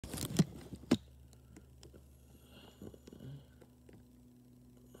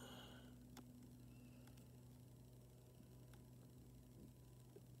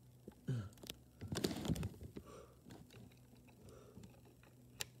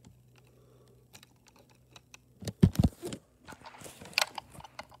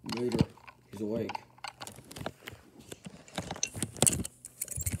He's awake.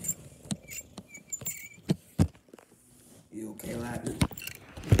 You okay, lad?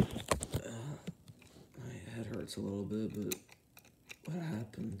 My head hurts a little bit, but what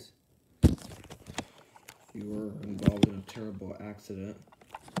happened? You were involved in a terrible accident.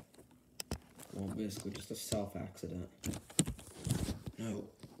 Well, basically just a self-accident. No,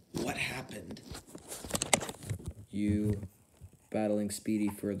 what happened? You battling Speedy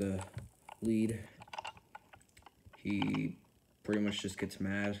for the lead. He pretty much just gets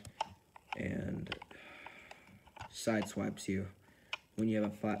mad and sideswipes you when you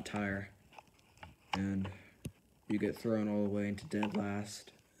have a flat tire. And you get thrown all the way into dead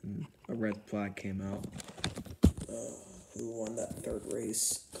last. And a red flag came out. Who won that third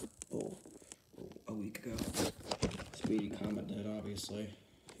race a week ago? Speedy Comet did, obviously.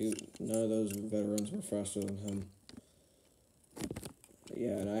 None of those veterans were faster than him.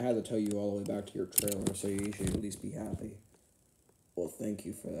 Yeah, and I had to tow you all the way back to your trailer, so you should at least be happy. Well, thank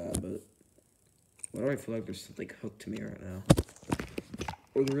you for that, but why do I feel like there's something hooked to me right now?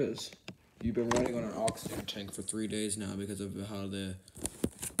 Or there is. You've been running on an oxygen tank for 3 days now because of how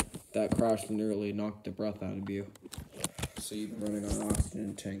that crash nearly knocked the breath out of you. So you've been running on an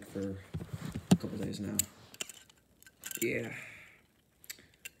oxygen tank for a couple days now. Yeah.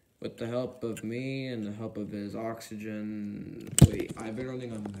 With the help of me and the help of his oxygen... Wait, I've been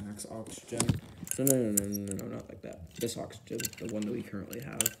running on max oxygen. No, not like that. This oxygen, the one that we currently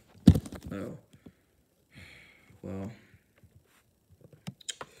have. Oh. Well,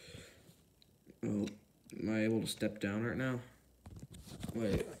 am I able to step down right now?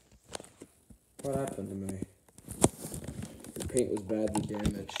 Wait. What happened to me? Your paint was badly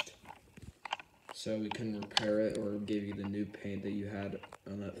damaged. So we couldn't repair it or give you the new paint that you had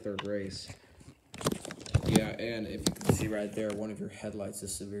on that third race. Yeah, and if you can see right there, one of your headlights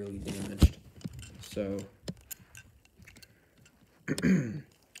is severely damaged. So,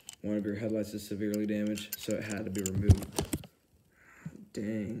 one of your headlights is severely damaged, so it had to be removed.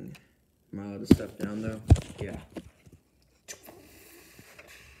 Dang. Am I allowed to step down, though? Yeah.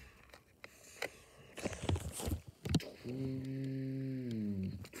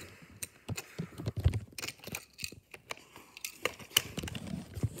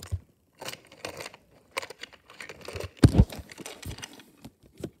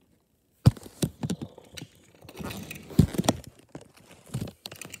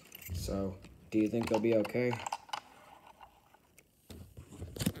 So, do you think they'll be okay?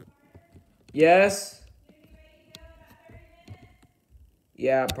 Yes?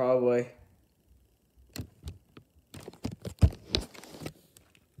 Yeah, probably.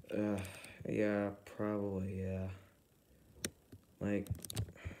 Yeah, probably, yeah. Like,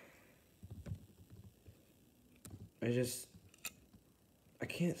 I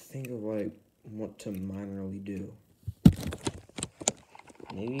can't think of, like, what to minorly do.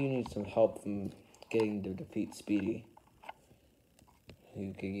 Maybe you need some help from getting to defeat Speedy.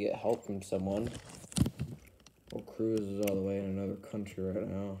 You could get help from someone. Well, Cruz is all the way in another country right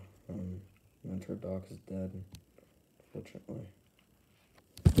now. Mentor Doc is dead, unfortunately.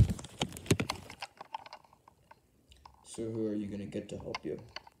 So who are you gonna get to help you?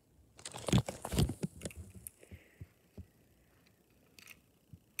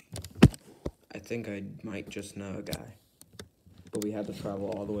 I think I might just know a guy. But we had to travel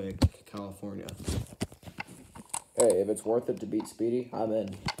all the way to California. Hey, if it's worth it to beat Speedy, I'm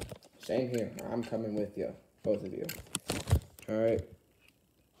in. Same here. I'm coming with you. Both of you. Alright.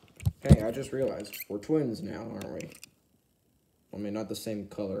 Hey, I just realized, we're twins now, aren't we? I mean, not the same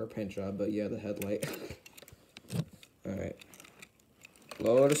color or paint job, but yeah, the headlight. Alright.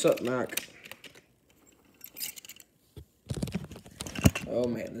 Load us up, Mac. Oh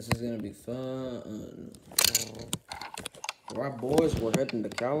man, this is gonna be fun. Alright, boys, we're heading to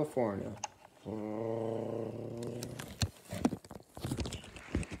California.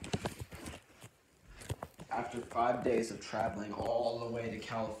 After 5 days of traveling all the way to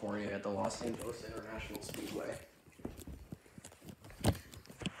California at the Los Angeles International Speedway.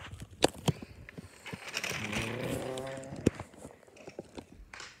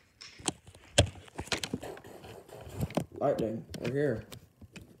 Lightning, we're here.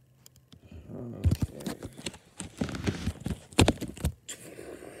 Okay.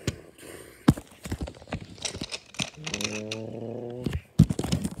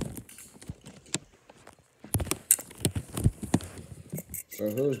 So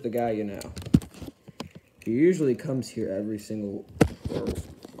who's the guy you know? He usually comes here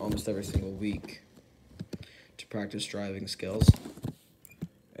almost every single week to practice driving skills.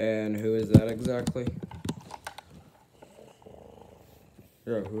 And who is that exactly?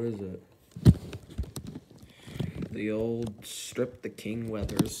 Yeah, who is it? the old strip the king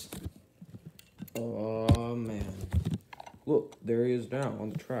weathers. Oh, man. Look, there he is now on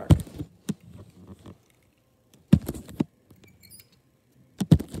the track.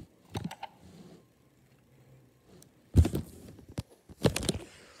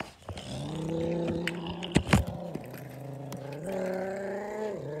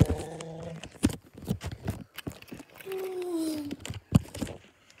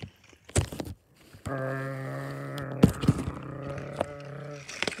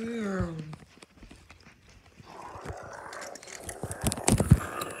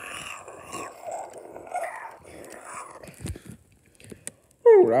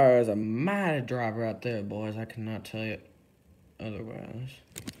 Ooh, that is a mighty drive right there, boys. I cannot tell you otherwise.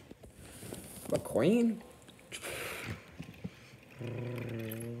 McQueen?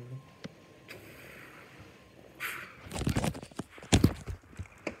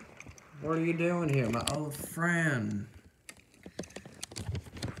 What are you doing here, my old friend?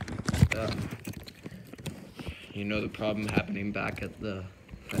 You know the problem happening back at the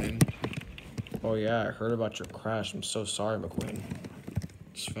thing? Oh yeah, I heard about your crash. I'm so sorry, McQueen.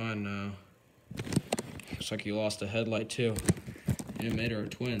 It's fine now. Looks like you lost a headlight too. You and Mater are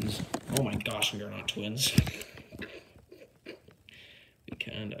twins. Oh my gosh, we are not twins. We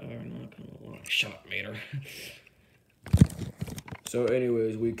kinda are, not gonna lie. Shut up, Mater. So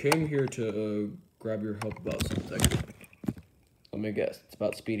anyways, we came here to grab your help about something. Let me guess, it's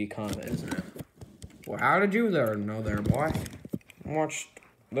about Speedy Comet, isn't it? Well, how did you know there, boy? I watched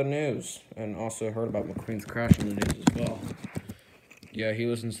the news and also heard about McQueen's crash in the news as well. Yeah, he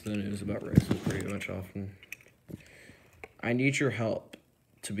listens to the news about races pretty much often. I need your help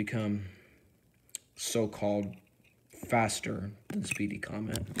to become so-called faster than Speedy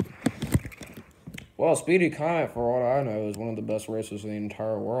Comet. Well, Speedy Comet, for what I know, is one of the best racers in the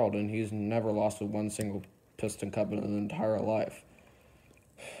entire world, and he's never lost with one single piston cup in his entire life.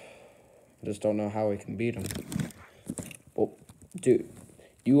 I just don't know how we can beat him. Well, dude,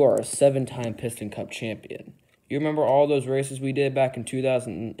 you are a 7-time piston cup champion. You remember all those races we did back in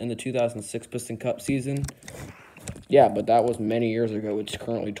the 2006 piston cup season? Yeah, but that was many years ago. It's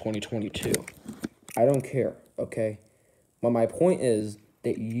currently 2022. I don't care, okay? But my point is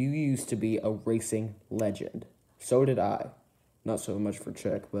that you used to be a racing legend. So did I. Not so much for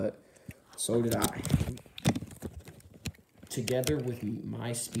Chick, but so did I. Together with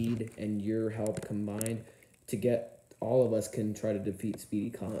my speed and your help combined, all of us can try to defeat Speedy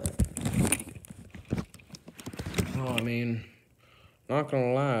Comet. Oh, I mean, not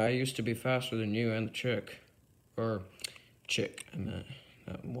gonna lie, I used to be faster than you and the Chick. Or Chick, I meant.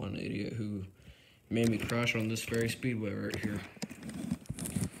 That one idiot who made me crash on this very speedway right here.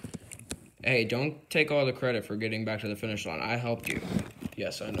 Hey, don't take all the credit for getting back to the finish line. I helped you.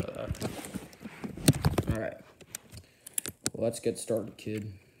 Yes, I know that. Alright. Let's get started,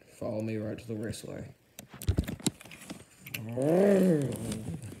 kid. Follow me right to the raceway.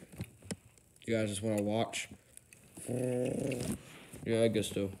 You guys just want to watch? Yeah, I guess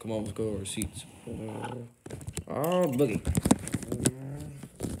so. Come on, let's go to our seats. Oh, boogie.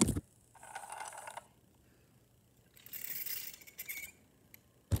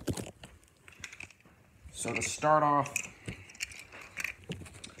 So to start off,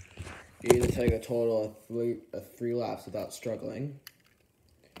 you need to take a total of 3 laps without struggling.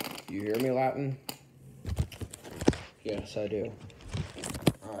 You hear me, Latin? Yes, I do.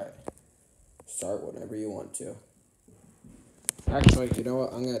 Alright. Start whenever you want to. Actually, you know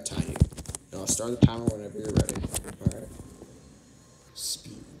what? I'm going to time you. And I'll start the timer whenever you're ready. Alright.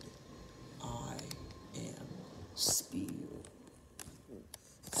 Speed.